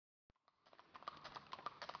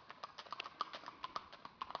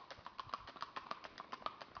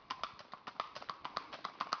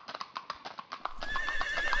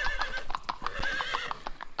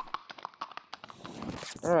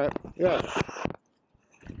Yeah.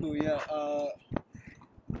 Cool, yeah. Well,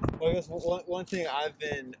 I guess one thing I've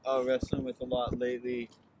been wrestling with a lot lately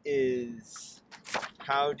is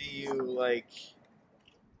how do you like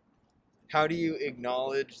how do you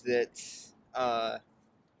acknowledge that uh,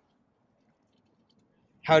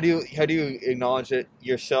 how do you acknowledge it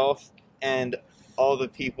yourself and all the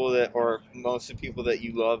people that or most of the people that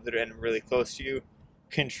you love that are really close to you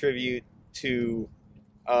contribute to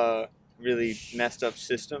uh, really messed up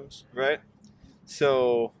systems, right?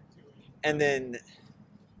 So and then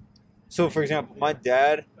so for example, my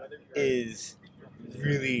dad is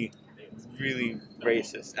really really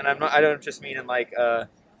racist, and I don't just mean in like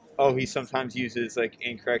oh he sometimes uses like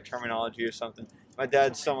incorrect terminology or something. My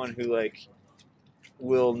dad's someone who like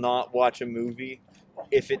will not watch a movie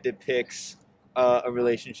if it depicts a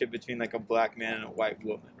relationship between like a black man and a white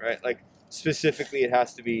woman, right? Like specifically, it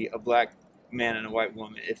has to be a black man and a white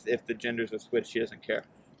woman. If the genders are switched, he doesn't care.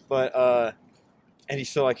 But and he's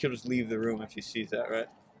still like he'll just leave the room if he sees that, right?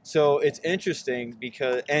 So it's interesting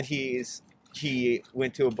because and he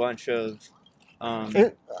went to a bunch of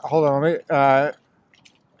Hold on, let me.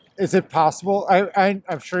 Is it possible?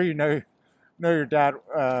 I'm sure know your dad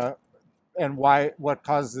and why what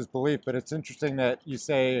causes his belief, but it's interesting that you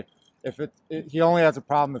say if he only has a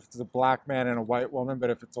problem if it's a black man and a white woman, but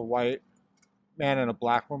if it's a white man and a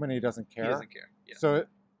black woman, he doesn't care. he doesn't care. Yeah. So,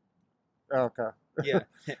 okay. Yeah.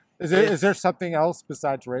 Is there something else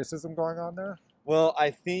besides racism going on there? Well, I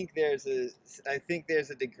think there's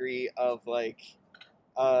a degree of like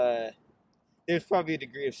there's probably a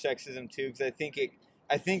degree of sexism too because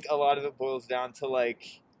I think a lot of it boils down to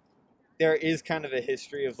like there is kind of a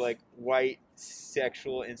history of like white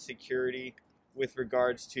sexual insecurity with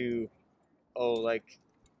regards to like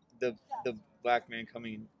the black man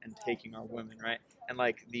coming and taking our women, right? And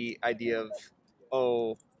like the idea of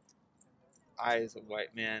oh I as a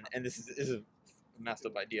white man, and this is a messed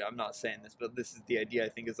up idea. I'm not saying this, but this is the idea I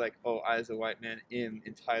think is like oh I as a white man am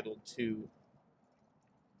entitled to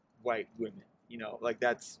white women, like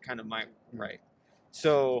that's kind of my right.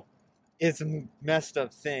 So it's a messed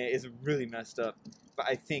up thing. It's really messed up, but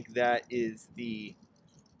I think that is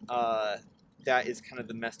kind of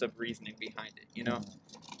the messed up reasoning behind it.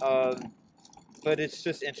 But it's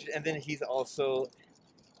just interesting. And then he's also.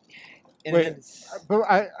 And Wait, then, but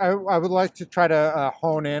I would like to try to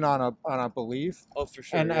hone in on a belief, oh, for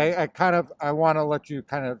sure. and Yeah. I want to let you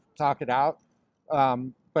kind of talk it out.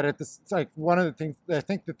 But it's like one of the things I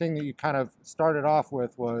think the thing that you kind of started off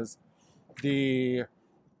with was the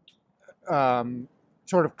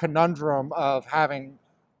sort of conundrum of having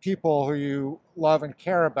people who you love and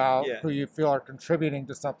care about Yeah. who you feel are contributing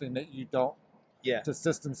to something that you don't Yeah, to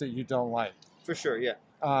systems that you don't like. for sure. Yeah.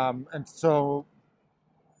 And so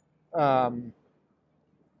um,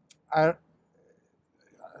 I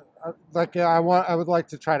I would like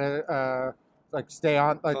to try to like stay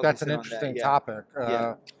on like that's Focus an in on that, interesting yeah. topic.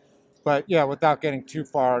 Yeah. But yeah, without getting too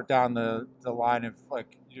far down the line of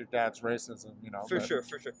like your dad's racism, For but, sure.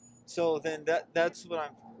 For sure. So then that's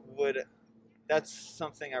what that's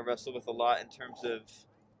something I wrestle with a lot in terms of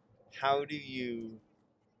how do you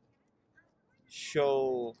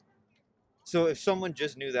show. So if someone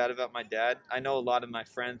just knew that about my dad, I know a lot of my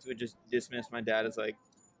friends would just dismiss my dad as like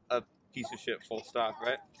a piece of shit, full stop,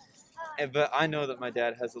 right? But I know that my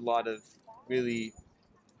dad has a lot of really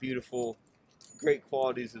beautiful, great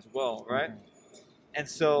qualities as well, right? And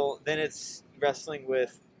so then it's wrestling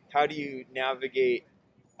with how do you navigate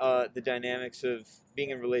the dynamics of being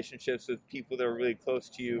in relationships with people that are really close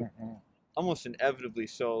to you, almost inevitably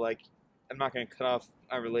so. Like, I'm not going to cut off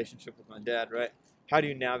my relationship with my dad, right? How do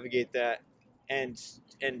you navigate that and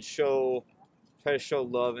try to show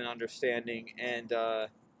love and understanding and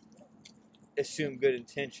assume good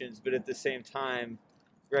intentions, but at the same time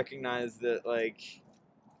recognize that like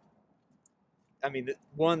I mean,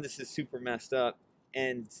 one, this is super messed up,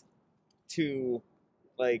 and two,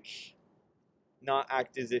 like not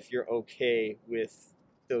act as if you're okay with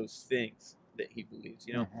those things that he believes.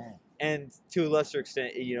 And to a lesser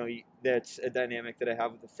extent, that's a dynamic that I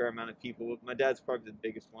have with a fair amount of people. My dad's probably the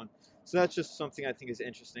biggest one. So that's just something I think is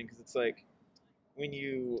interesting because it's like when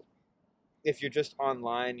if you're just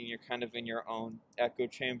online and you're kind of in your own echo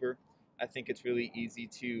chamber, I think it's really easy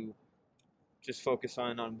to just focus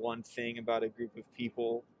on one thing about a group of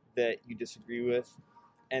people that you disagree with,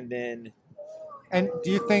 and then And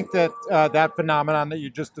do you think that that phenomenon that you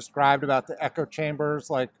just described about the echo chambers,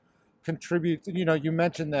 like, contributes? You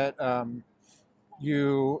mentioned that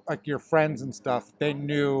you like your friends and stuff. They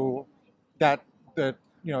knew that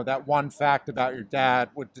that one fact about your dad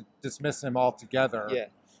would dismiss him altogether. yeah,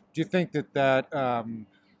 Do you think that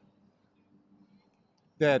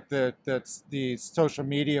that the social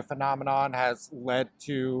media phenomenon has led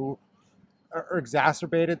to or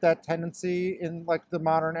exacerbated that tendency in like the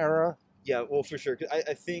modern era? Yeah, well, for sure. 'Cause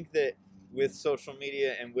I think that with social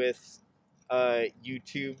media and with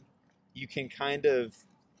YouTube, you can kind of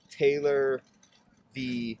tailor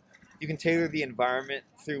the tailor the environment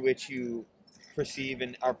through which you perceive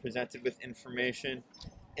and are presented with information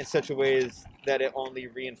in such a way as that it only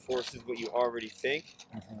reinforces what you already think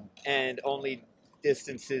Mm-hmm. and only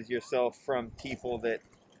distances yourself from people that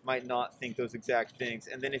might not think those exact things.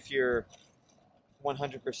 And then if you're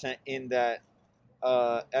 100% in that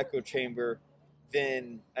echo chamber,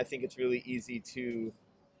 then I think it's really easy to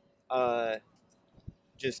uh,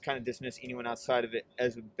 just kind of dismiss anyone outside of it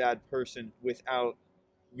as a bad person without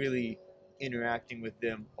really interacting with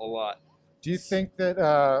them a lot. Do you think that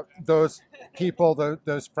those people,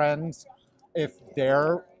 those friends, if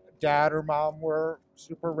their dad or mom were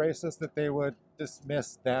super racist, that they would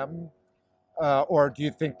dismiss them? Or do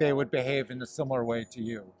you think they would behave in a similar way to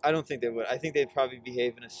you? I don't think they would. I think they'd probably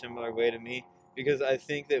behave in a similar way to me because I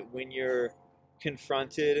think that when you're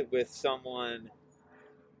confronted with someone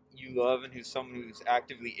you love and who's someone who's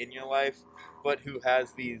actively in your life, but who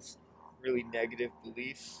has these really negative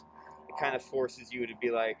beliefs, it kind of forces you to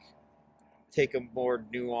be like, take a more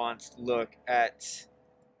nuanced look at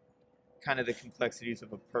kind of the complexities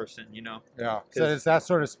of a person, you know? Yeah. So does that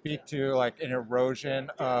sort of speak to like an erosion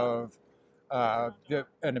of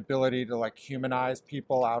an ability to like humanize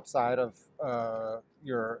people outside of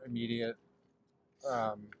your immediate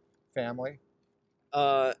family,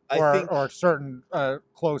 I think, or a certain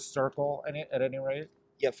close circle, at any rate?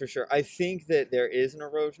 yeah, for sure. I think that there is an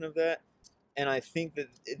erosion of that, and I think that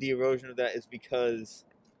the erosion of that is because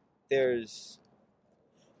there's,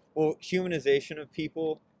 well, humanization of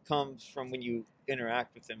people comes from when you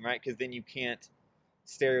interact with them, right? Because then you can't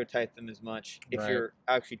stereotype them as much if Right. you're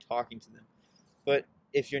actually talking to them. But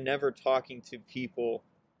if you're never talking to people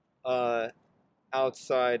uh,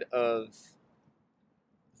 outside of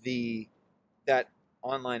the that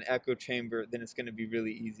online echo chamber, then it's going to be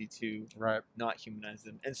really easy to Right. not humanize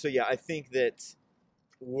them. And so, yeah, I think that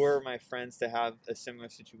were my friends to have a similar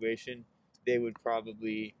situation, they would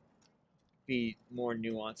probably be more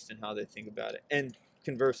nuanced in how they think about it. And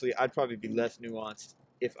conversely, I'd probably be less nuanced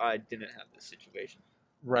if I didn't have this situation.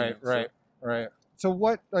 Right, So right. So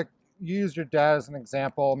what, like, you used your dad as an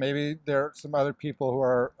example. Maybe there are some other people who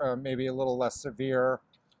are maybe a little less severe,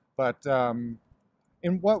 but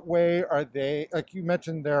in what way are they, like you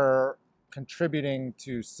mentioned, they're contributing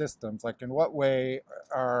to systems. Like, in what way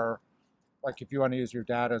are, like, if you want to use your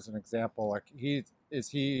dad as an example, like, is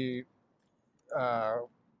he uh,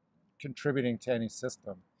 contributing to any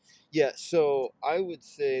system? yeah, so I would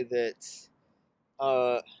say that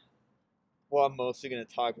uh, well, I'm mostly going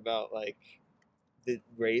to talk about like the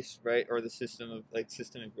race, right, or the system of like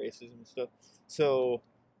systemic racism and stuff. So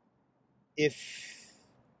if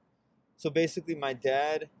so, basically, my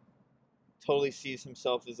dad totally sees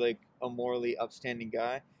himself as like a morally upstanding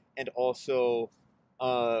guy, and also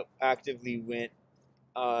actively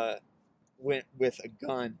uh, went with a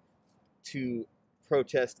gun to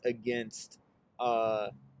protest against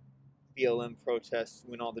uh, BLM protests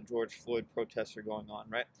when all the George Floyd protests are going on,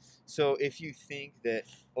 right? So if you think that,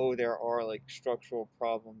 oh, there are like structural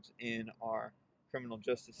problems in our criminal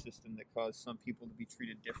justice system that cause some people to be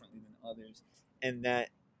treated differently than others, and that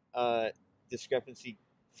uh, discrepancy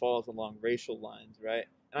falls along racial lines, right?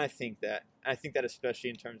 And I think that especially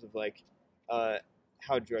in terms of like uh,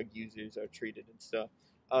 how drug users are treated and stuff.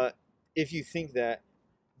 Uh, if you think that,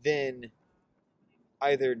 then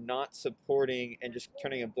either not supporting and just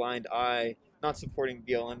turning a blind eye, not supporting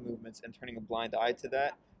BLM movements and turning a blind eye to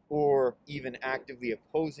that, or even actively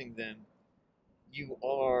opposing them, you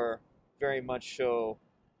are very much so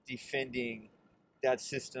defending that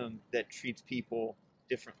system that treats people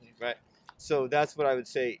differently, right? So that's what I would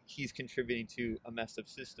say. He's contributing to a messed up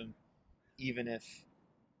system, even if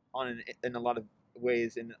in a lot of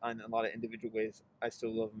ways, in a lot of individual ways, I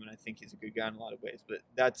still love him and I think he's a good guy in a lot of ways. But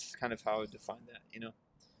that's kind of how I would define that, you know.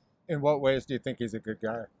 In what ways do you think he's a good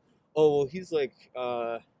guy? Oh well, he's like,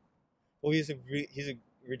 well, he's a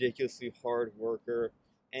ridiculously hard worker,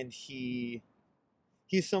 and he's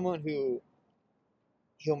someone who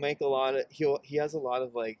he'll make a lot of he has a lot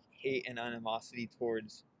of like hate and animosity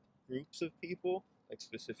towards groups of people, like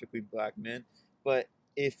specifically black men. But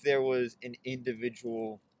if there was an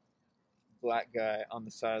individual black guy on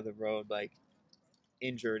the side of the road, like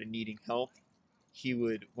injured and needing help, he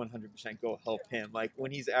would 100% go help him. Like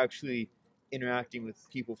when he's actually interacting with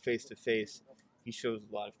people face to face, he shows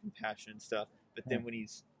a lot of compassion and stuff. But then when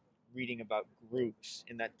he's reading about groups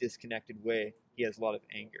in that disconnected way, he he has a lot of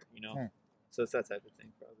anger, you know. Hmm. So it's that type of thing,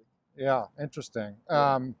 probably. Yeah, interesting.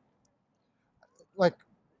 Yeah. Like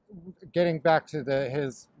getting back to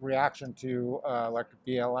his reaction to like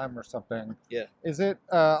BLM or something. Yeah. Is it?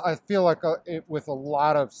 I feel like with a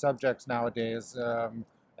lot of subjects nowadays,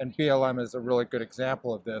 and BLM is a really good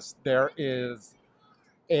example of this. There is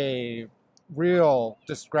a real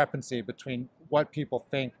discrepancy between what people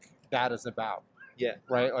think that is about. Yeah.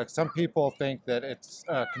 Right? Like some people think that it's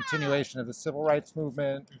a continuation of the civil rights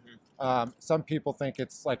movement. Hmm. Some people think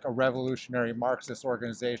it's like a revolutionary Marxist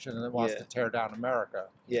organization that wants Yeah. to tear down America.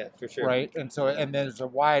 Yeah, for sure. Right? And so, and there's a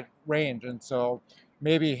wide range. And so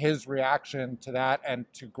maybe his reaction to that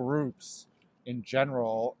and to groups in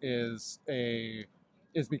general is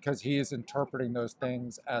because he is interpreting those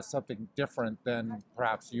things as something different than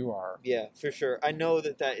perhaps you are. Yeah, for sure. I know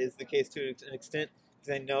that that is the case to an extent,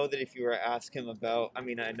 because I know that if you were to ask him about, I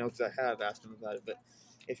mean, I know because I have asked him about it, but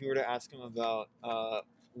if you were to ask him about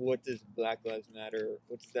what does Black Lives Matter,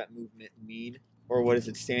 what does that movement mean, or what is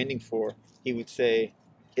it standing for, he would say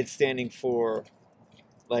it's standing for,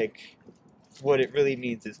 like, what it really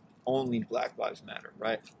means is only Black Lives Matter,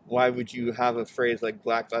 right? Why would you have a phrase like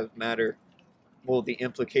Black Lives Matter? Well, the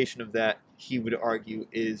implication of that, he would argue,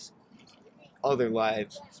 is other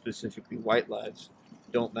lives, specifically white lives,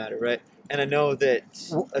 don't matter, right? And I know that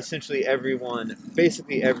essentially everyone,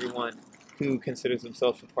 basically everyone who considers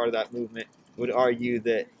themselves a part of that movement would argue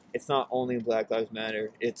that it's not only Black Lives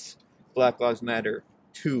Matter, it's Black Lives Matter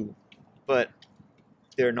too, but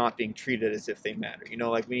they're not being treated as if they matter. You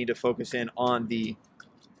know, like we need to focus in on the,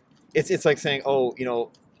 it's like saying, oh, you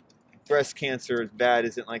know, breast cancer is bad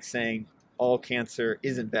isn't like saying all cancer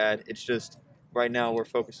isn't bad. It's just right now we're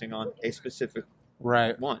focusing on a specific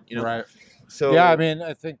Right. one, you know? Right. So Yeah, I mean,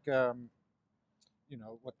 I think you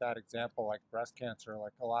know, with that example, like breast cancer,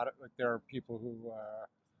 like a lot of like there are people who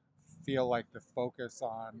feel like the focus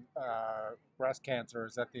on breast cancer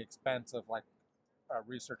is at the expense of like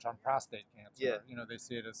research on prostate cancer. Yeah. You know, they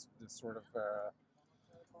see it as this sort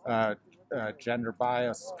of gender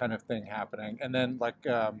bias kind of thing happening, and then like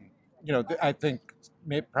you know, I think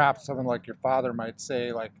perhaps someone like your father might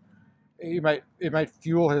say like it might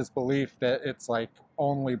fuel his belief that it's like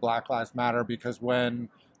only Black Lives Matter because when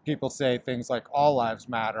people say things like all lives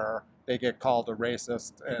matter, they get called a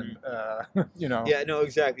racist, and you know. yeah, no,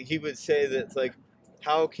 exactly. He would say that it's like,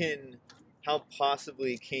 how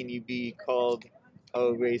possibly can you be called a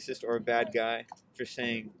racist or a bad guy for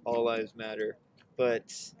saying all lives matter,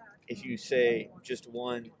 but if you say just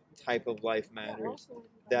one type of life matters,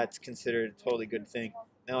 that's considered a totally good thing.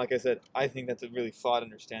 Now, like I said, I think that's a really flawed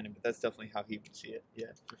understanding, but that's definitely how he would see it. Yeah,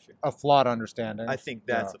 for sure. A flawed understanding. I think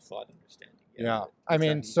that's a flawed understanding. Yeah. I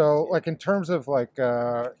mean, so like in terms of like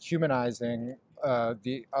humanizing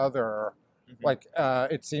the other, like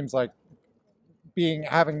it seems like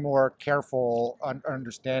having more careful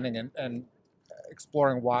understanding and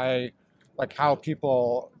exploring why, like how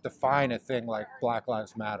people define a thing like Black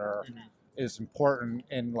Lives Matter is important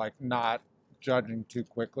in like not judging too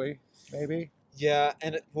quickly, maybe. Yeah,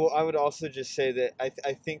 and well, I would also just say that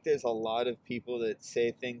I think there's a lot of people that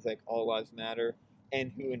say things like all lives matter and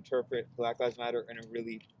who interpret Black Lives Matter in a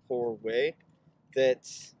really poor way that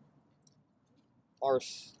are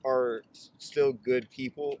still good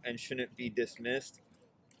people and shouldn't be dismissed,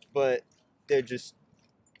 but they're just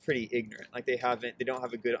pretty ignorant. Like they don't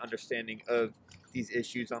have a good understanding of these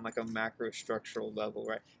issues on like a macro structural level,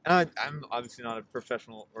 right? And I'm obviously not a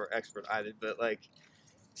professional or expert either, but like,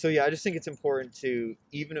 so yeah, I just think it's important to,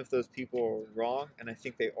 even if those people are wrong, and I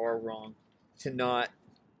think they are wrong, to not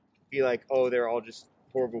be like, oh, they're all just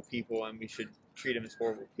horrible people and we should treat them as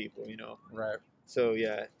horrible people, you know? Right. So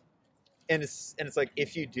yeah. And it's like,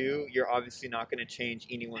 if you do, you're obviously not going to change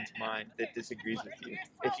anyone's mind that disagrees with you.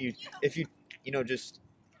 If you you know, just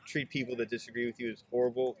treat people that disagree with you as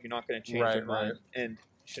horrible, you're not going to change their mind. And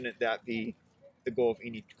shouldn't that be the goal of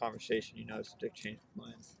any conversation, you know, is to change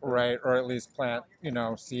minds? Right, or at least plant, you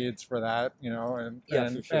know, seeds for that, you know,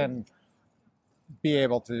 and be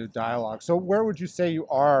able to dialogue. So where would you say you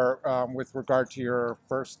are with regard to your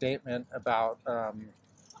first statement about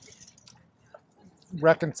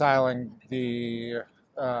reconciling the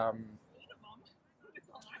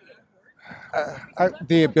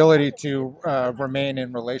ability to remain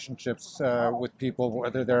in relationships with people,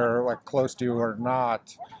 whether they're like close to you or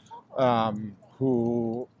not,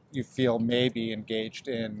 who you feel may be engaged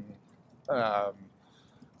in,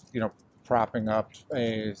 you know, propping up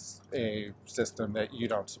a system that you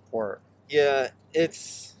don't support? Yeah,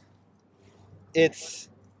 it's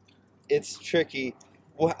tricky.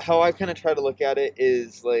 Well, how I kind of try to look at it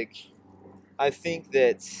is like, I think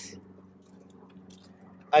that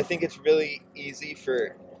I think it's really easy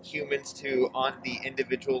for humans to, on the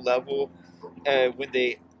individual level, when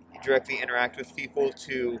they directly interact with people,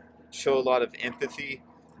 to show a lot of empathy,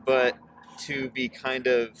 but to be kind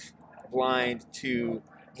of blind to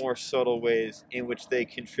more subtle ways in which they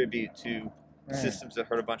contribute to Mm, systems that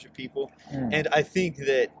hurt a bunch of people. mm. And I think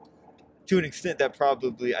that to an extent that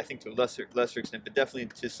probably, I think to a lesser extent, but definitely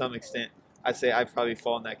to some extent, I'd say I probably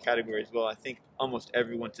fall in that category as well. I think almost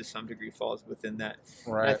everyone to some degree falls within that.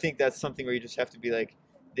 And I Right. think that's something where you just have to be like,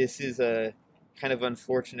 this is a kind of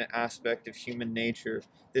unfortunate aspect of human nature.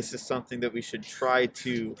 This is something that we should try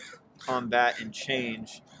to combat and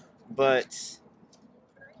change. But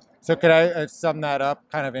So could I sum that up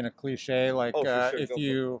kind of in a cliche, like oh, for sure, if go for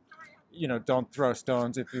it. you know, don't throw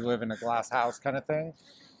stones if you live in a glass house kind of thing?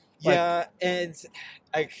 Like, Yeah, and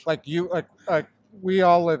I like we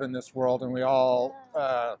all live in this world and we all,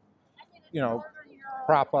 you know,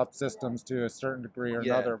 prop up systems to a certain degree or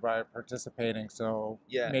yeah another by participating. So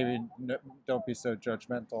yeah maybe don't be so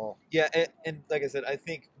judgmental. yeah, and like I said, I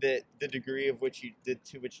think that the degree of which you did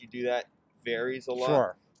to which you do that varies a lot.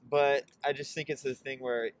 Sure. But I just think it's a thing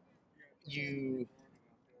where you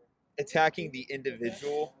attacking the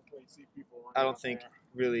individual, I don't think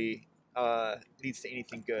really leads to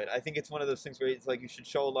anything good. I think it's one of those things where it's like you should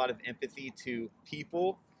show a lot of empathy to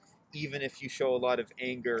people, even if you show a lot of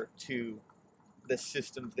anger to the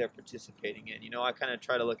systems they're participating in. You know, I kind of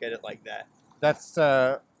try to look at it like that. That's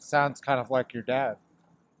sounds kind of like your dad.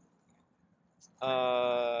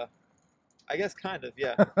 Uh, I guess kind of,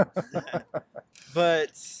 yeah.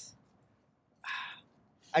 But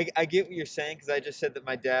I get what you're saying because I just said that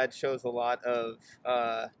my dad shows a lot of,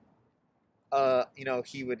 you know,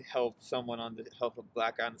 he would help someone help a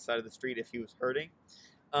black guy on the side of the street if he was hurting.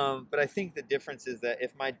 But I think the difference is that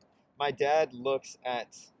if my dad looks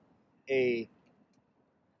at a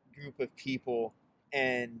group of people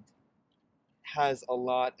and has a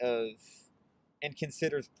lot of and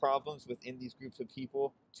considers problems within these groups of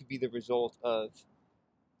people to be the result of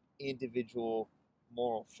individual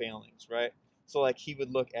moral failings, right? So like he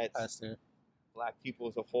would look at I see. black people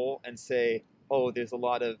as a whole and say, oh, there's a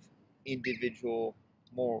lot of individual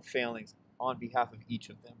moral failings on behalf of each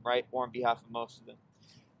of them, right? Or on behalf of most of them.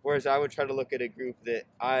 Whereas I would try to look at a group that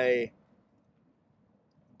I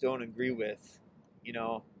don't agree with, you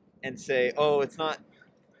know, and say, oh, it's not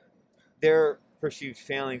their perceived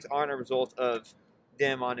failings aren't a result of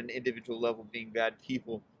them on an individual level being bad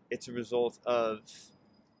people. It's a result of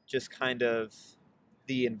just kind of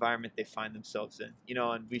the environment they find themselves in, you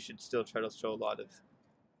know, and we should still try to show a lot of,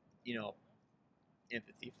 you know,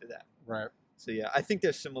 empathy for that. Right. So yeah, I think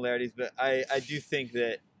there's similarities, but I do think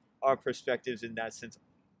that our perspectives in that sense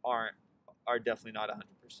are definitely not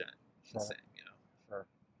 100% the Sure. same, you know. Sure.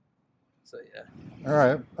 So yeah. All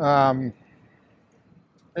right.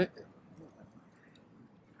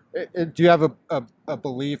 It, do you have a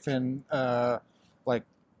belief in like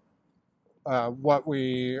what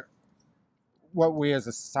we as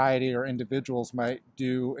a society or individuals might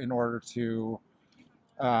do in order to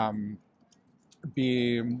um,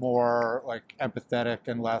 be more like empathetic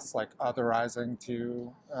and less like otherizing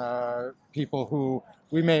to people who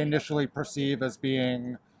we may initially perceive as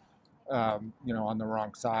being you know, on the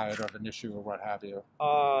wrong side of an issue or what have you?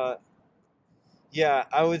 Yeah,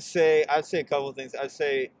 I'd say a couple of things. I'd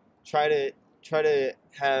say try to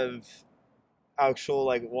have actual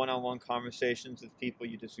like one-on-one conversations with people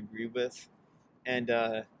you disagree with, and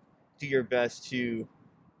do your best to,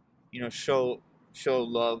 you know, show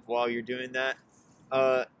love while you're doing that.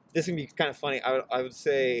 This can be kind of funny. I would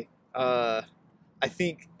say I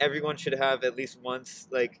think everyone should have at least once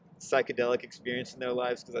like psychedelic experience in their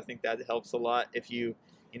lives because I think that helps a lot. If you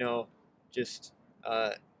know, just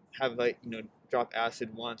have like, you know, drop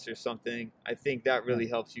acid once or something, I think that really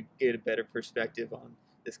helps you get a better perspective on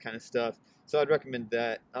this kind of stuff. So I'd recommend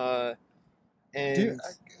that. Do you,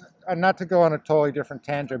 And not to go on a totally different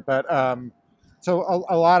tangent, but so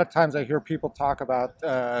a lot of times I hear people talk about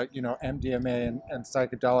you know, MDMA and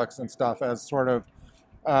psychedelics and stuff as sort of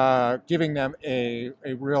giving them a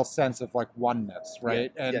real sense of like oneness, yeah,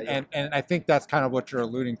 right? And yeah, yeah, and I think that's kind of what you're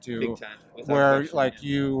alluding big to, time, without where question. like Yeah.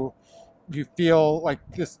 you feel like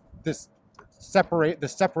this the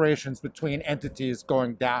separations between entities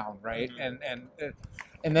going down, right? Mhm.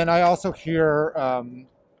 And then I also hear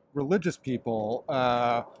religious people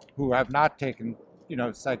who have not taken, you know,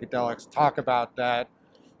 psychedelics talk about that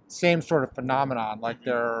same sort of phenomenon, like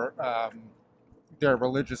Mhm. their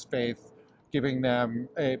religious faith giving them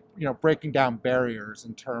a, you know, breaking down barriers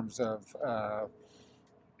in terms of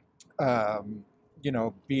you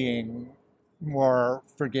know, being more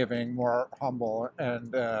forgiving, more humble,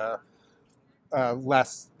 and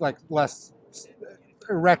less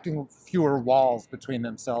erecting fewer walls between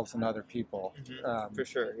themselves and other people. For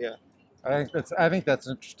sure, yeah. I think that's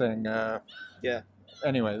interesting. Yeah.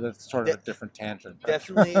 Anyway, that's sort of a different tangent.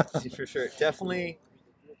 Definitely, for sure. Definitely.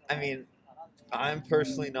 I mean, I'm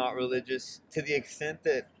personally not religious to the extent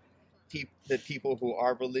that people who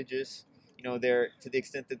are religious, they're to the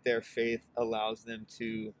extent that their faith allows them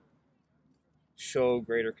to show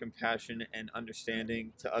greater compassion and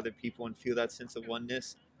understanding to other people and feel that sense of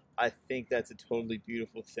oneness. I think that's a totally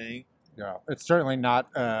beautiful thing. Yeah, it's certainly not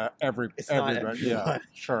It's everybody. not everyone. Yeah,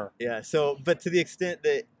 sure. Yeah. So, but to the extent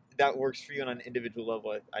that that works for you on an individual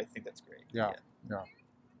level, I think that's great. Yeah.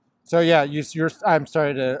 So yeah, you're. I'm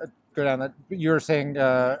sorry to go down that. But you were saying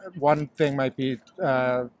one thing might be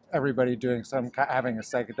everybody doing having a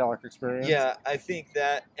psychedelic experience. Yeah, I think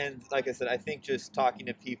that, and like I said, I think just talking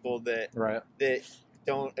to people that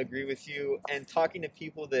don't agree with you, and talking to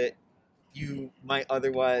people that you might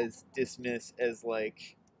otherwise dismiss as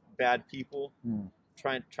like bad people,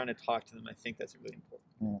 trying to talk to them. I think that's really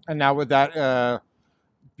important. And now would that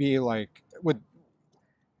be like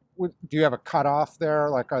do you have a cutoff there?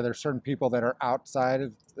 Like, are there certain people that are outside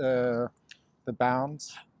of the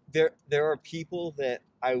bounds? There are people that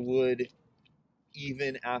I would,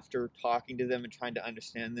 even after talking to them and trying to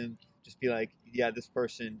understand them, just be like, yeah, this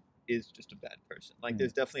person is just a bad person. Like,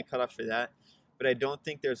 there's definitely a cutoff for that, but I don't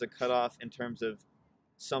think there's a cutoff in terms of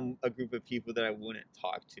a group of people that I wouldn't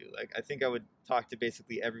talk to. Like, I think I would talk to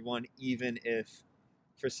basically everyone, even if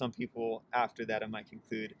for some people after that I might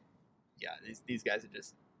conclude, yeah, these guys are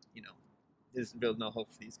just, there's no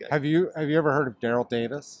hope for these guys. Have you ever heard of Daryl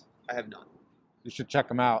Davis? I have not. You should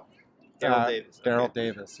check him out. Daryl Davis. Daryl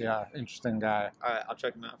Davis, yeah, interesting guy. All right, I'll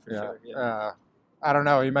check him out for sure. Yeah. I don't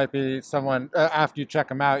know. He might be someone. After you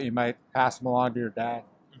check him out, you might pass him along to your dad.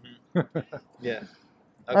 Yeah.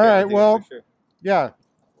 Okay, all right. Well, for sure. Yeah.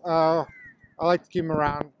 I like to keep them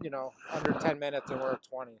around, under 10 minutes, and we're at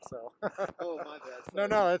 20. So. Oh, my bad.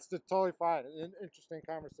 No, it's totally fine. Interesting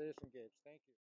conversation, Gage. Thank you.